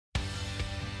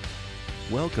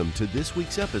Welcome to this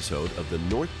week's episode of the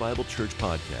North Bible Church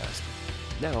Podcast.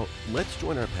 Now, let's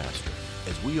join our pastor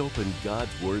as we open God's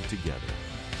Word together.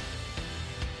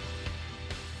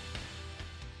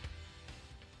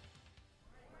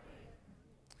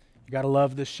 You gotta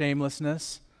love the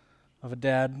shamelessness of a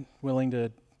dad willing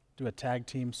to do a tag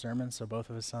team sermon so both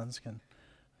of his sons can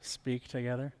speak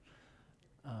together.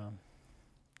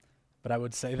 But I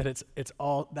would say that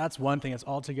that's one thing. It's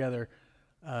altogether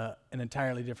an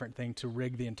entirely different thing to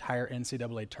rig the entire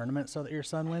NCAA tournament so that your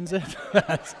son wins it.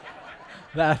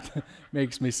 That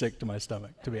makes me sick to my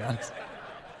stomach, to be honest.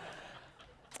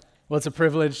 Well, it's a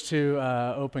privilege to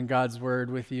open God's Word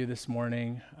with you this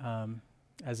morning,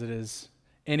 as it is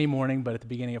any morning, but at the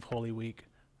beginning of Holy Week,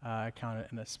 I count it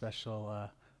in a special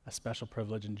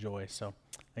privilege and joy. So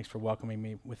thanks for welcoming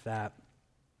me with that.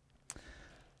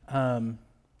 God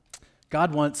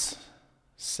once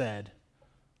said,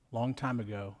 long time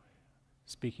ago,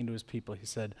 speaking to his people, he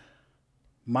said,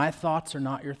 "My thoughts are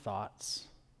not your thoughts,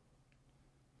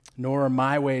 nor are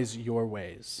my ways your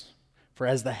ways. For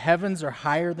as the heavens are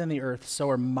higher than the earth, so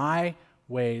are my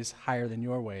ways higher than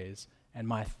your ways, and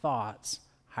my thoughts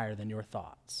higher than your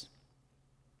thoughts."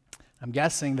 I'm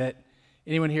guessing that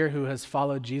anyone here who has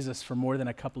followed Jesus for more than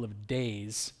a couple of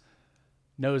days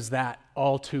knows that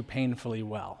all too painfully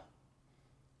well.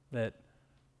 That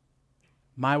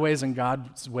my ways and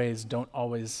God's ways don't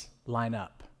always line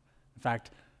up. In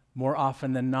fact, more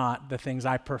often than not, the things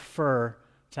I prefer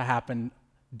to happen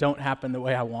don't happen the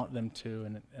way I want them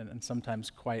to, and sometimes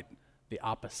quite the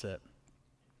opposite.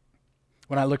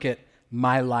 When I look at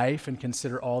my life and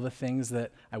consider all the things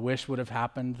that I wish would have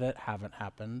happened that haven't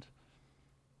happened,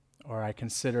 or I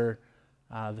consider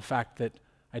the fact that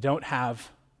I don't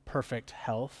have perfect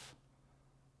health,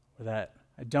 or that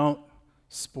I don't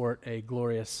sport a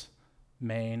glorious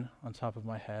mane on top of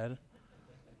my head,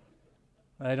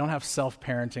 that I don't have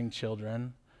self-parenting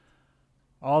children,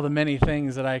 all the many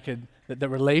things that the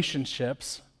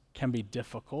relationships can be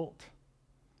difficult,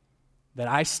 that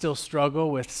I still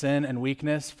struggle with sin and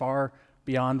weakness far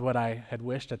beyond what I had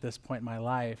wished at this point in my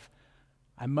life,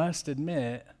 I must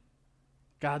admit,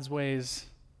 God's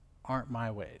ways aren't my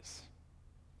ways.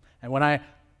 And when I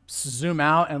zoom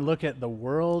out and look at the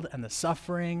world and the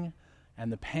suffering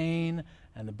and the pain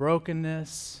and the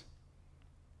brokenness,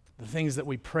 the things that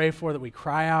we pray for, that we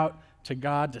cry out to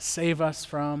God to save us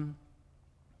from,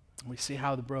 we see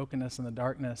how the brokenness and the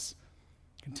darkness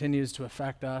continues to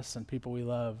affect us and people we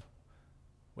love.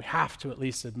 We have to at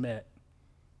least admit,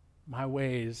 my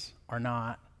ways are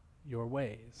not your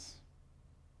ways.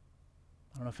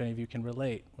 I don't know if any of you can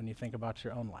relate when you think about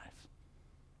your own life.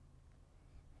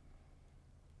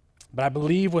 But I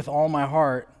believe with all my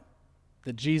heart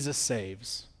that Jesus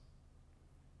saves.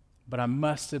 But I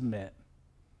must admit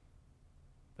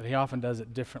that he often does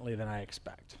it differently than I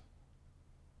expect.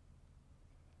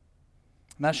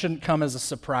 And that shouldn't come as a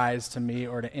surprise to me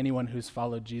or to anyone who's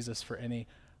followed Jesus for any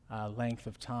length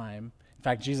of time. In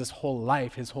fact, Jesus' whole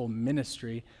life, his whole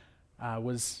ministry,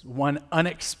 was one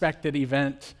unexpected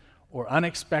event or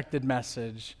unexpected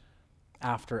message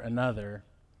after another.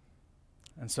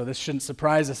 And so this shouldn't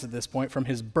surprise us at this point, from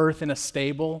his birth in a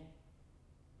stable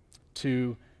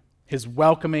to his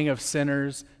welcoming of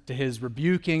sinners, to his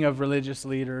rebuking of religious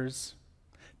leaders,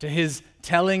 to his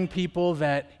telling people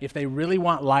that if they really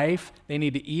want life, they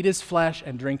need to eat his flesh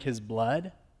and drink his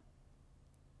blood.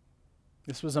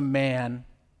 This was a man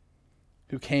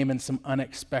who came in some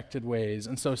unexpected ways.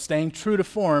 And so, staying true to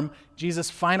form, Jesus'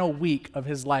 final week of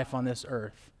his life on this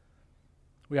earth,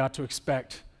 we ought to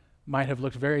expect might have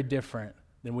looked very different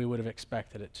than we would have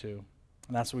expected it to.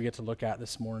 And that's what we get to look at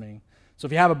this morning. So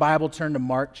if you have a Bible, turn to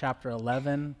Mark chapter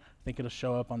 11. I think it'll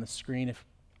show up on the screen if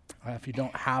you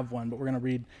don't have one. But we're going to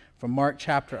read from Mark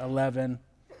chapter 11,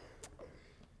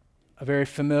 a very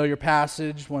familiar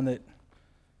passage, one that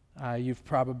you've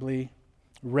probably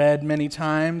read many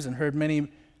times and heard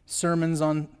many sermons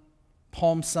on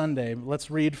Palm Sunday.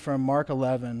 Let's read from Mark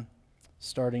 11,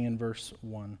 starting in verse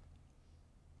 1.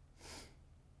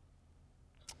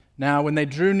 Now, when they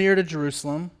drew near to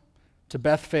Jerusalem, to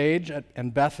Bethphage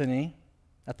and Bethany,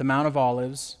 at the Mount of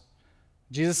Olives,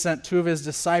 Jesus sent two of his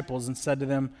disciples and said to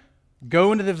them,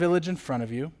 "Go into the village in front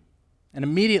of you, and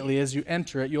immediately as you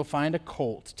enter it, you'll find a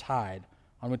colt tied,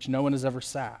 on which no one has ever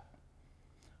sat.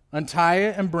 Untie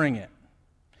it and bring it.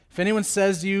 If anyone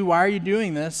says to you, 'Why are you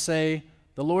doing this?' say,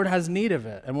 'The Lord has need of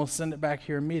it, and we'll send it back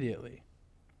here immediately.'"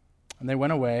 And they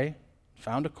went away,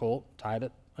 found a colt tied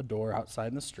at a door outside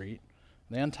in the street,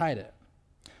 and they untied it.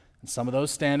 And some of those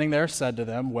standing there said to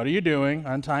them, "What are you doing,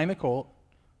 untying the colt?"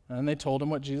 And they told him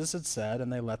what Jesus had said,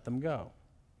 and they let them go.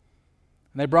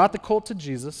 And they brought the colt to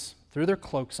Jesus, threw their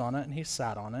cloaks on it, and he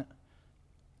sat on it.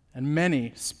 And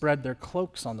many spread their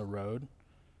cloaks on the road,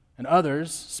 and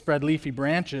others spread leafy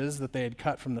branches that they had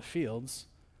cut from the fields.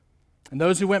 And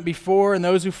those who went before and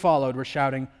those who followed were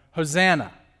shouting,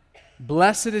 "Hosanna!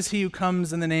 Blessed is he who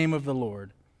comes in the name of the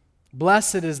Lord.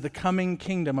 Blessed is the coming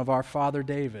kingdom of our father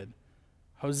David.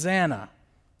 Hosanna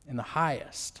in the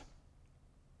highest."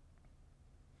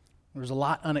 There's a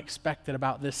lot unexpected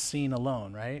about this scene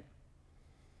alone, right?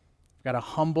 We've got a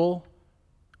humble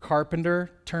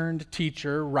carpenter turned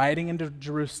teacher riding into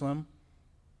Jerusalem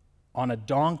on a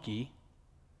donkey.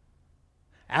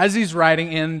 As he's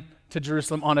riding into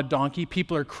Jerusalem on a donkey,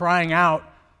 people are crying out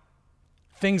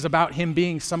things about him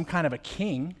being some kind of a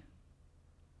king.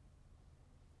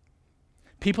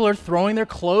 People are throwing their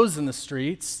clothes in the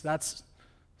streets. That's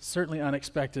certainly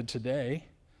unexpected today.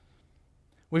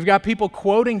 We've got people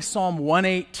quoting Psalm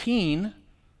 118,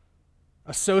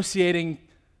 associating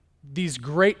these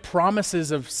great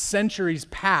promises of centuries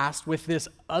past with this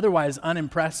otherwise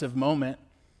unimpressive moment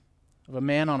of a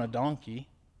man on a donkey.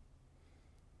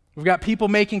 We've got people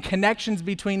making connections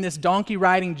between this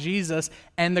donkey-riding Jesus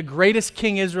and the greatest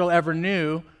king Israel ever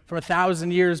knew from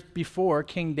 1,000 years before,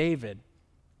 King David.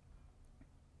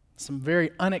 Some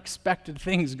very unexpected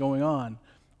things going on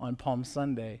Palm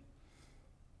Sunday.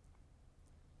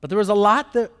 But there was a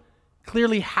lot that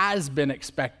clearly has been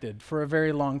expected for a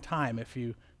very long time, if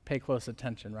you pay close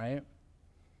attention, right?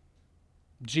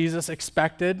 Jesus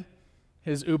expected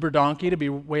his Uber donkey to be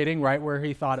waiting right where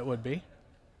he thought it would be.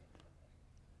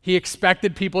 He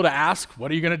expected people to ask, "What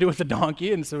are you going to do with the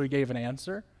donkey?" And so he gave an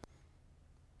answer.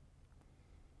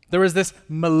 There was this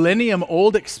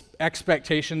millennium-old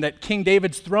expectation that King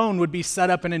David's throne would be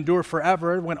set up and endure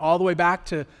forever. It went all the way back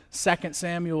to 2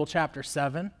 Samuel chapter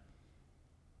 7.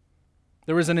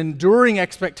 There was an enduring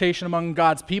expectation among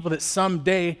God's people that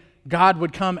someday God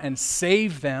would come and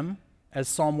save them, as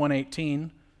Psalm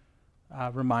 118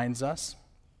 reminds us.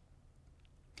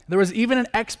 There was even an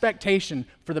expectation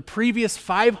for the previous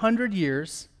 500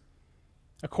 years,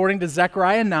 according to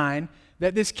Zechariah 9,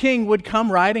 that this king would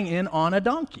come riding in on a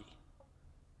donkey.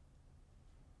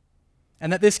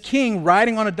 And that this king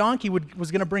riding on a donkey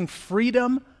was going to bring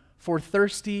freedom for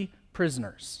thirsty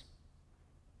prisoners,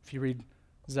 if you read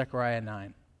Zechariah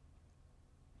 9.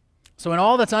 So in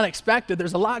all that's unexpected,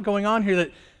 there's a lot going on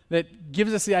here that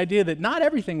gives us the idea that not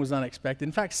everything was unexpected.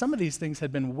 In fact, some of these things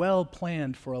had been well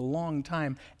planned for a long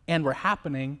time and were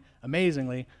happening,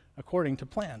 amazingly, according to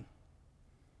plan.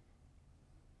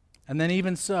 And then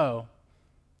even so,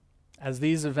 as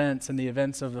these events and the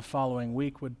events of the following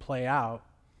week would play out,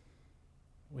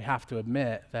 we have to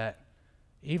admit that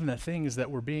even the things that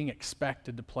were being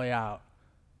expected to play out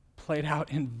played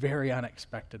out in very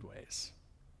unexpected ways.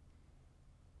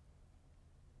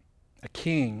 A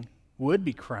king would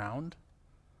be crowned,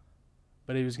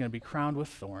 but he was going to be crowned with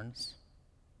thorns.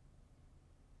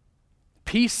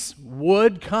 Peace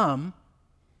would come,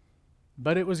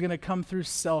 but it was going to come through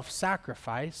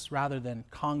self-sacrifice rather than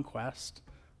conquest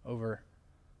over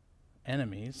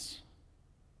enemies.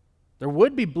 There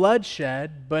would be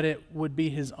bloodshed, but it would be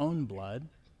his own blood.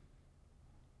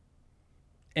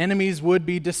 Enemies would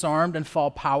be disarmed and fall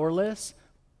powerless,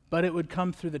 but it would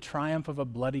come through the triumph of a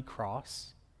bloody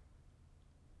cross.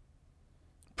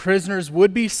 Prisoners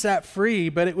would be set free,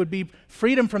 but it would be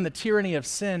freedom from the tyranny of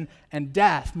sin and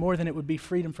death more than it would be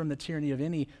freedom from the tyranny of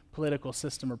any political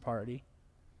system or party.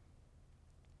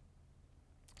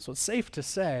 So it's safe to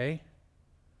say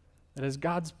that as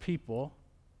God's people,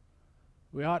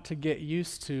 we ought to get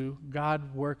used to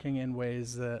God working in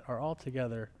ways that are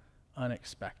altogether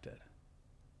unexpected.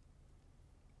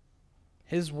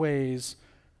 His ways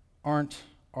aren't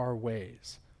our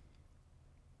ways,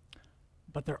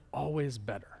 but they're always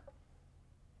better.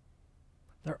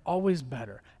 They're always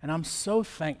better. And I'm so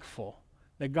thankful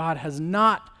that God has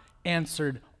not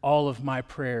answered all of my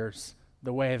prayers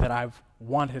the way that I've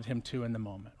wanted him to in the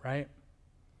moment, right?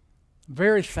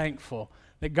 Very thankful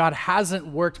that God hasn't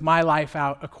worked my life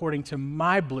out according to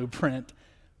my blueprint,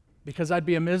 because I'd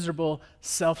be a miserable,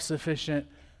 self-sufficient,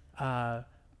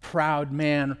 proud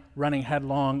man running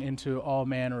headlong into all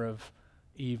manner of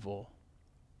evil.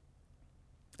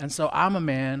 And so I'm a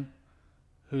man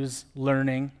who's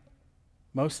learning,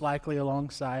 most likely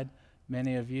alongside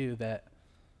many of you, that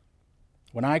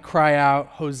when I cry out,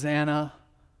 "Hosanna,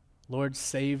 Lord,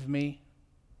 save me,"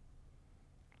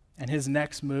 and his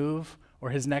next move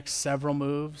or his next several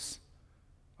moves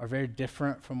are very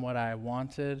different from what I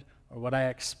wanted or what I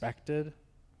expected,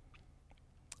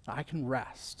 I can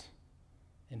rest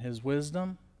in his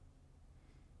wisdom,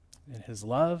 in his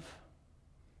love,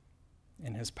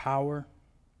 in his power,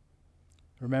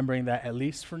 remembering that at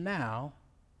least for now,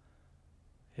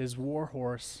 his war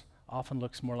horse often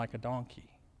looks more like a donkey.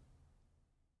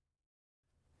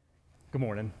 Good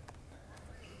morning.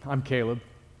 I'm Caleb,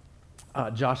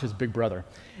 Josh's big brother.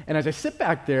 And as I sit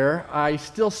back there, I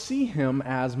still see him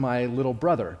as my little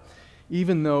brother,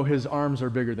 even though his arms are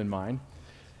bigger than mine.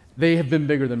 They have been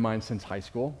bigger than mine since high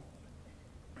school.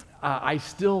 I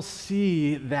still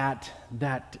see that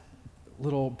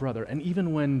little brother. And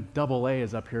even when Double A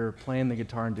is up here playing the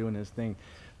guitar and doing his thing,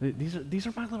 these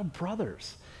are my little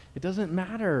brothers. It doesn't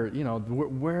matter,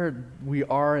 where we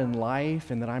are in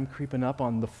life, and that I'm creeping up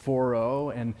on the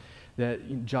 4-0, and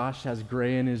that Josh has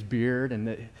gray in his beard, and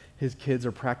that his kids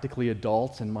are practically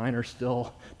adults, and mine are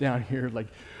still down here like,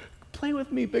 play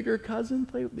with me, bigger cousin,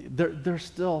 play with me. They're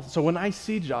still, so when I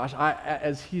see Josh,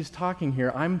 as he's talking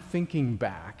here, I'm thinking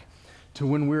back to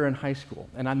when we were in high school.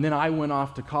 And then I went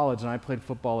off to college, and I played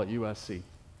football at USC.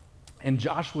 And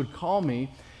Josh would call me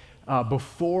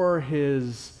before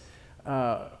his,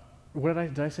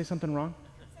 did I say something wrong?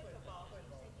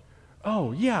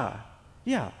 Oh, yeah.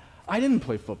 I didn't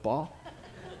play football.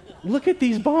 Look at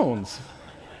these bones.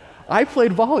 I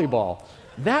played volleyball.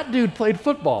 That dude played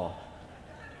football.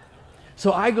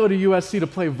 So I go to USC to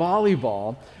play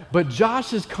volleyball, but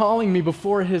Josh is calling me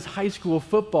before his high school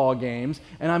football games,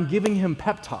 and I'm giving him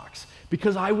pep talks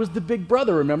because I was the big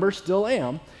brother, remember? Still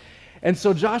am. And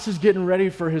so Josh is getting ready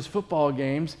for his football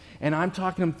games, and I'm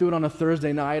talking him through it on a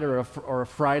Thursday night or a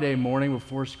Friday morning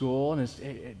before school, and it's,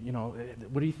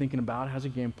 what are you thinking about? How's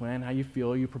your game plan? How you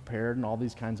feel? Are you prepared? And all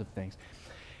these kinds of things.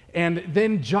 And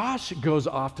then Josh goes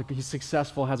off he's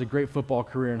successful, has a great football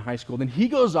career in high school. Then he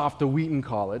goes off to Wheaton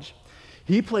College.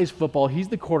 He plays football. He's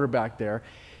the quarterback there.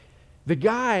 The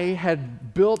guy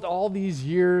had built all these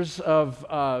years of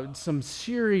some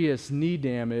serious knee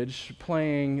damage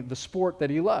playing the sport that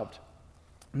he loved.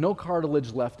 No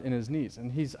cartilage left in his knees. And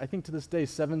he's, I think to this day,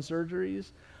 7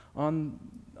 surgeries on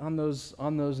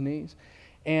those knees.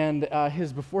 And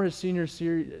before his senior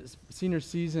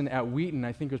season at Wheaton,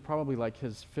 I think it was probably like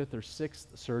his 5th or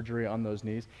 6th surgery on those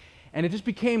knees. And it just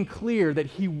became clear that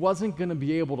he wasn't going to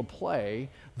be able to play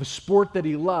the sport that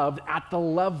he loved at the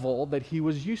level that he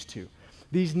was used to.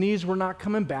 These knees were not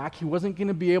coming back. He wasn't going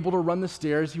to be able to run the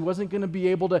stairs. He wasn't going to be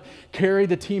able to carry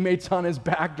the teammates on his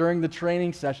back during the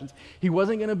training sessions. He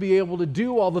wasn't going to be able to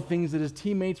do all the things that his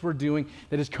teammates were doing,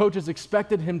 that his coaches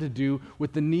expected him to do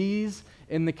with the knees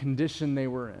in the condition they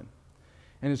were in.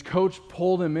 And his coach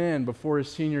pulled him in before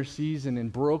his senior season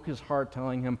and broke his heart,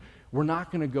 telling him, we're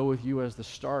not going to go with you as the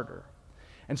starter.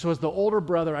 And so as the older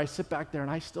brother, I sit back there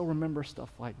and I still remember stuff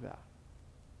like that.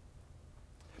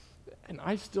 And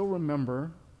I still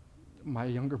remember my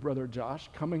younger brother Josh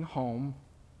coming home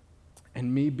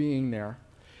and me being there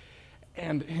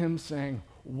and him saying,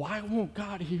 why won't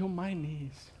God heal my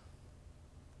knees?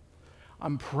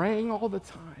 I'm praying all the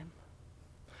time.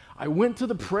 I went to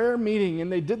the prayer meeting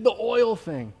and they did the oil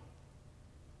thing.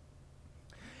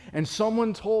 And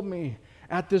someone told me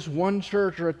at this one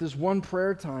church or at this one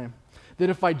prayer time that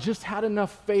if I just had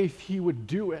enough faith, he would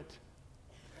do it.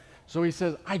 So he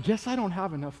says, I guess I don't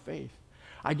have enough faith.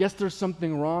 I guess there's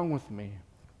something wrong with me.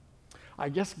 I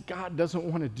guess God doesn't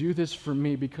want to do this for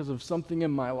me because of something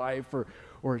in my life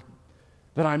or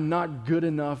that I'm not good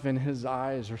enough in his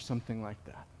eyes or something like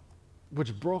that,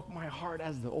 which broke my heart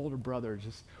as the older brother,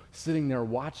 just sitting there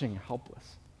watching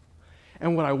helpless.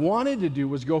 And what I wanted to do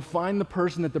was go find the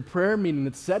person at the prayer meeting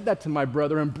that said that to my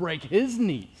brother and break his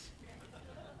knees.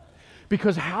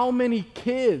 Because how many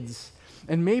kids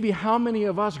and maybe how many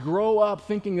of us grow up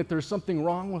thinking that there's something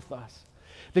wrong with us,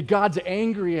 that God's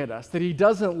angry at us, that he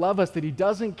doesn't love us, that he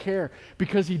doesn't care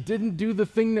because he didn't do the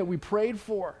thing that we prayed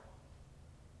for.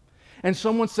 And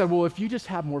someone said, well, if you just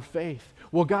have more faith,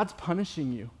 well, God's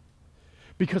punishing you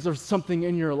because of something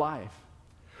in your life.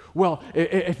 Well,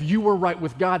 if you were right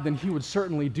with God, then he would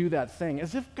certainly do that thing.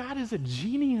 As if God is a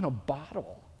genie in a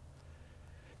bottle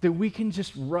that we can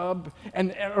just rub,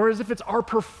 or as if it's our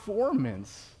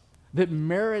performance that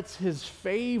merits his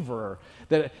favor,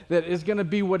 that is going to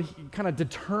be what he kind of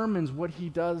determines what he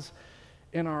does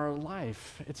in our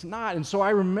life. It's not. And so I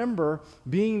remember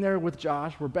being there with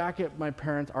Josh. We're back at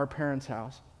our parents'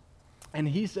 house. And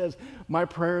he says, my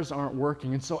prayers aren't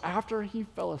working. And so after he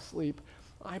fell asleep,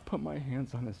 I put my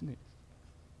hands on his knees.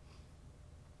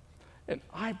 And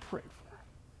I prayed for him.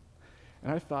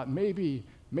 And I thought, maybe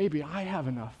I have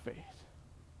enough faith.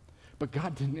 But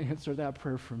God didn't answer that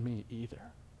prayer for me either.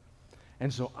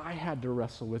 And so I had to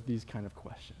wrestle with these kind of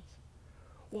questions.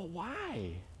 Well,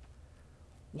 why?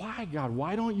 Why, God?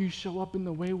 Why don't you show up in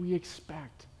the way we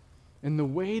expect, in the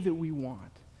way that we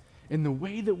want, in the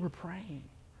way that we're praying?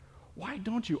 Why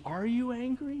don't you? Are you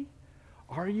angry?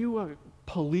 Are you a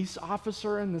police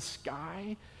officer in the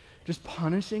sky just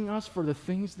punishing us for the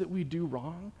things that we do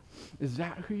wrong? Is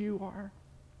that who you are?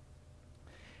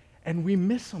 And we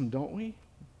miss him, don't we?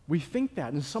 We think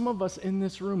that. And some of us in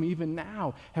this room, even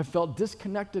now, have felt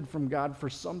disconnected from God for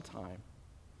some time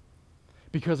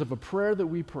because of a prayer that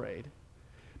we prayed,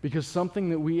 because something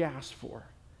that we asked for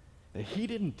that he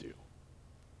didn't do,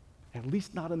 at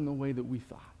least not in the way that we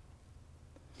thought.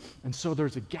 And so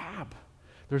there's a gap,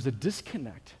 there's a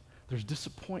disconnect, there's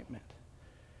disappointment.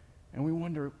 And we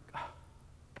wonder,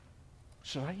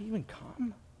 should I even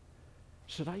come?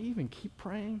 Should I even keep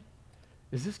praying?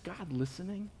 Is this God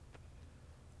listening?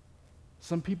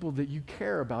 Some people that you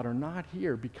care about are not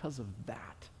here because of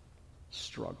that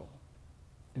struggle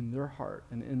in their heart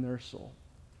and in their soul.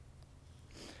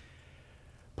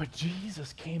 But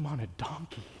Jesus came on a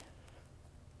donkey.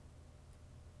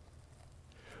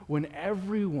 When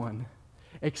everyone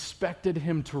expected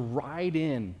him to ride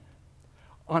in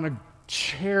on a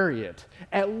chariot,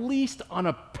 at least on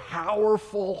a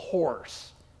powerful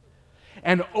horse,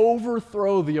 and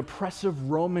overthrow the oppressive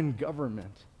Roman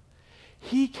government,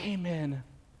 he came in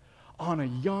on a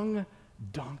young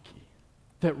donkey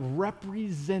that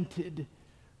represented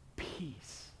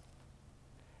peace.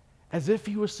 As if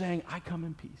he was saying, I come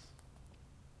in peace.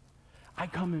 I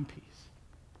come in peace.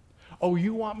 Oh,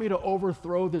 you want me to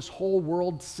overthrow this whole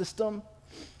world system?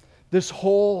 This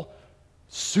whole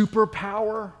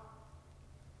superpower?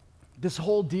 This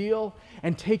whole deal?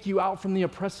 And take you out from the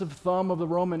oppressive thumb of the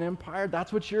Roman Empire?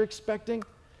 That's what you're expecting?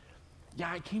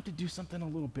 Yeah, I came to do something a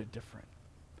little bit different.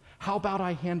 How about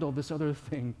I handle this other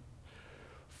thing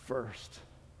first?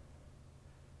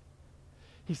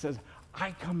 He says,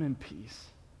 I come in peace.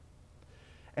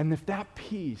 And if that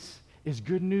peace is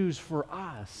good news for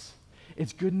us,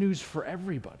 it's good news for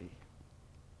everybody.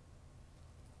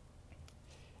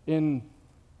 In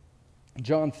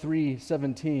John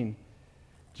 3:17,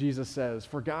 Jesus says,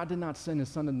 for God did not send his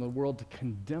Son in the world to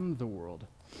condemn the world,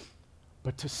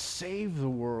 but to save the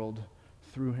world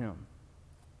through him.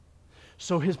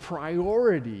 So his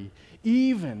priority,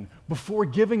 even before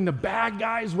giving the bad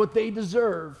guys what they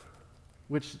deserve,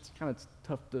 which it's kind of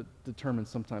tough to determine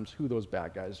sometimes who those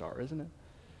bad guys are, isn't it?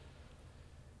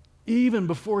 Even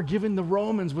before giving the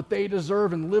Romans what they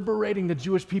deserve and liberating the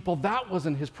Jewish people, that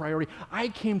wasn't his priority. I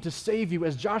came to save you,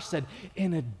 as Josh said,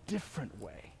 in a different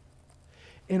way,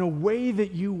 in a way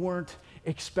that you weren't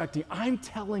expecting. I'm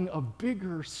telling a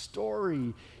bigger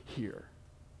story here.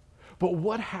 But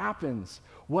what happens?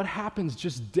 What happens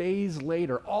just days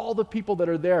later? All the people that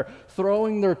are there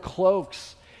throwing their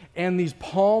cloaks and these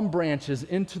palm branches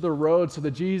into the road so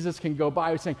that Jesus can go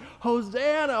by, saying,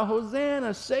 Hosanna,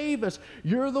 Hosanna, save us.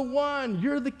 You're the one.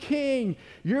 You're the king.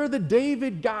 You're the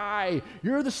David guy.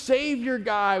 You're the Savior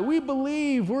guy. We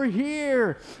believe. We're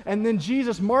here. And then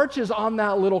Jesus marches on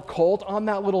that little colt, on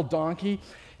that little donkey.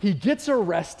 He gets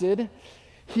arrested.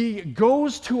 He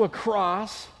goes to a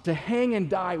cross to hang and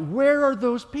die. Where are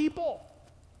those people?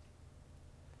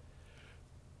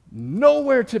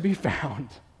 Nowhere to be found.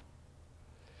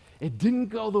 It didn't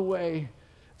go the way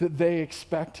that they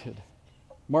expected.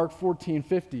 Mark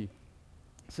 14:50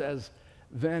 says,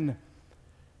 then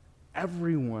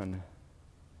everyone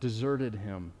deserted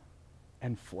him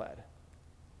and fled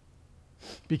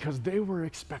because they were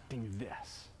expecting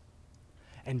this.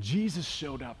 And Jesus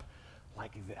showed up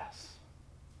like this.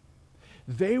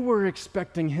 They were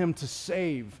expecting him to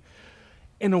save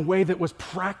in a way that was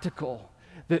practical,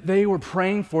 that they were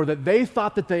praying for, that they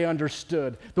thought that they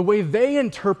understood, the way they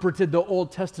interpreted the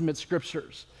Old Testament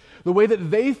scriptures, the way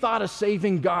that they thought a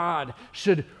saving God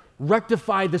should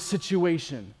rectify the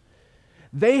situation.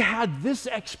 They had this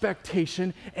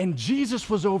expectation, and Jesus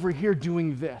was over here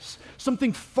doing this,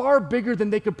 something far bigger than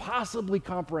they could possibly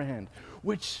comprehend,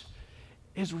 which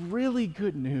is really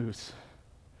good news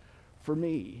for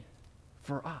me,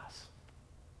 for us.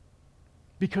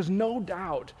 Because no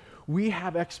doubt, we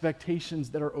have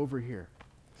expectations that are over here,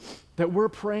 that we're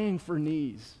praying for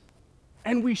needs.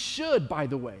 And we should, by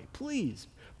the way, please,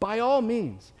 by all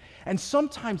means. And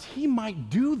sometimes he might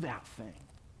do that thing.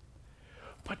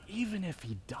 But even if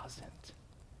he doesn't,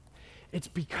 it's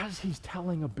because he's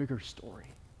telling a bigger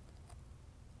story.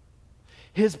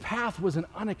 His path was an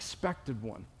unexpected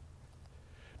one.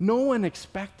 No one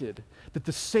expected that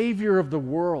the Savior of the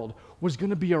world was going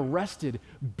to be arrested,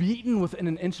 beaten within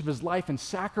an inch of his life, and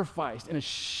sacrificed in a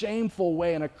shameful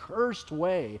way, in a cursed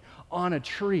way, on a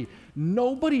tree.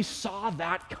 Nobody saw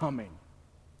that coming.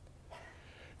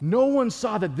 No one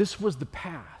saw that this was the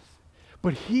path,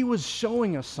 but he was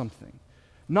showing us something.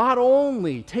 Not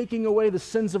only taking away the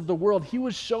sins of the world, he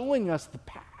was showing us the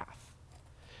path.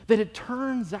 That it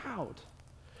turns out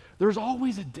there's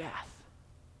always a death.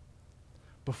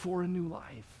 before a new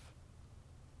life.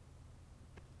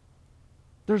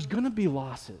 There's going to be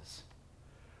losses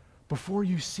before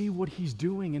you see what he's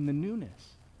doing in the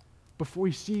newness, before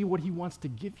you see what he wants to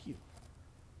give you.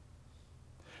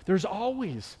 There's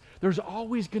always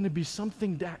going to be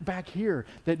something back here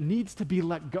that needs to be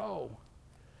let go,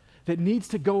 that needs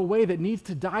to go away, that needs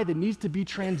to die, that needs to be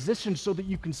transitioned so that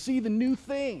you can see the new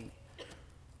thing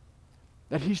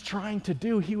that he's trying to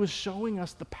do. He was showing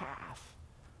us the path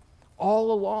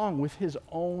all along with his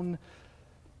own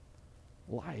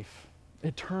life.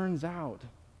 It turns out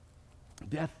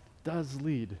death does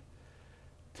lead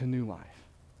to new life.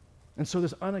 And so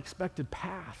this unexpected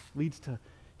path leads to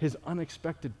his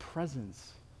unexpected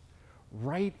presence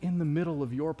right in the middle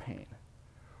of your pain,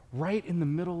 right in the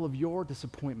middle of your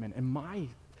disappointment and my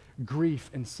grief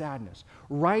and sadness,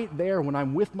 right there when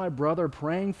I'm with my brother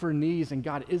praying for knees and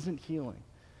God isn't healing.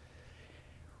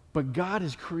 But God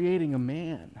is creating a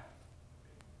man.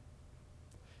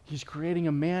 He's creating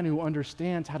a man who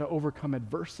understands how to overcome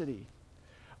adversity,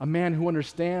 a man who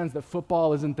understands that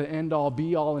football isn't the end-all,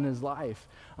 be-all in his life,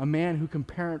 a man who can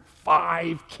parent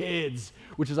 5 kids,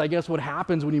 which is, I guess, what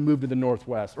happens when you move to the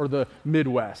Northwest or the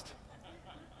Midwest.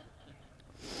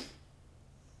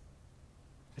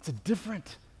 It's a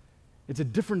different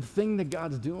thing that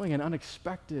God's doing, an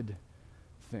unexpected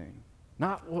thing.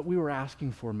 Not what we were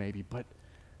asking for maybe, but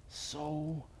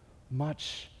so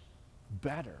much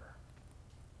better.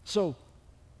 So,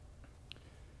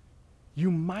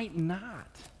 you might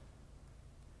not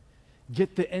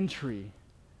get the entry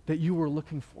that you were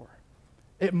looking for.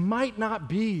 It might not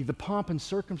be the pomp and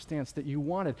circumstance that you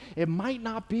wanted. It might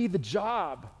not be the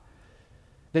job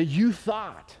that you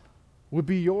thought would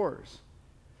be yours.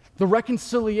 The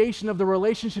reconciliation of the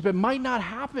relationship, it might not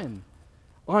happen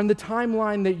on the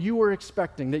timeline that you were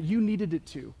expecting, that you needed it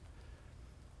to.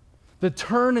 The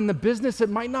turn in the business, it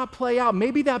might not play out.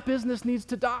 Maybe that business needs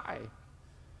to die.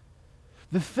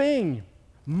 The thing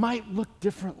might look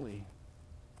differently.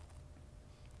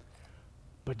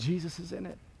 But Jesus is in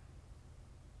it.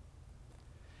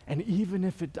 And even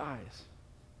if it dies,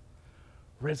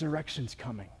 resurrection's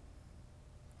coming.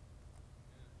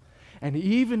 And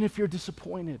even if you're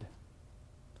disappointed,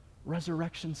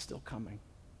 resurrection's still coming.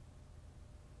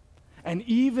 And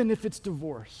even if it's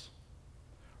divorce,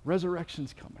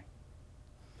 resurrection's coming.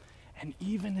 And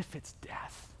even if it's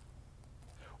death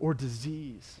or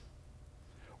disease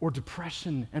or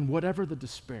depression and whatever the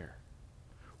despair,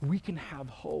 we can have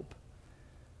hope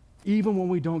even when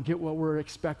we don't get what we're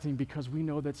expecting, because we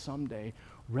know that someday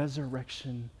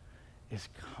resurrection is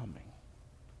coming.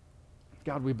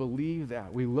 God, we believe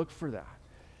that. We look for that.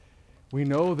 We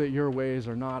know that your ways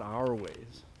are not our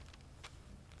ways.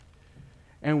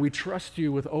 And we trust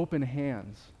you with open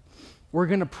hands. We're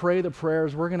going to pray the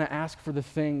prayers. We're going to ask for the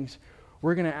things.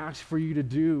 We're going to ask for you to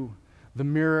do the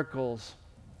miracles.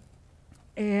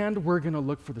 And we're going to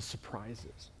look for the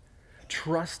surprises,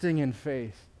 trusting in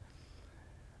faith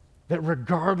that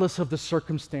regardless of the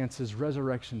circumstances,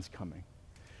 resurrection's coming,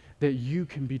 that you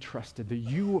can be trusted, that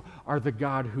you are the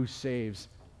God who saves,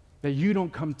 that you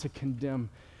don't come to condemn,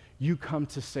 you come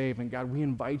to save. And God, we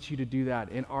invite you to do that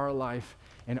in our life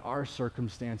and our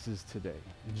circumstances today.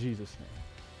 In Jesus' name.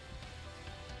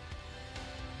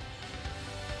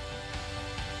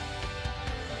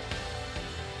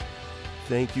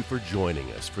 Thank you for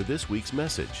joining us for this week's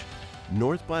message.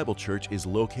 North Bible Church is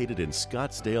located in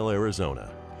Scottsdale,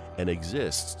 Arizona, and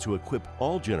exists to equip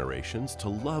all generations to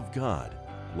love God,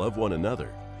 love one another,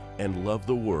 and love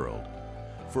the world.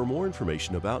 For more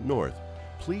information about North,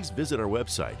 please visit our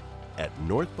website at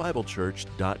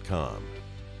northbiblechurch.com.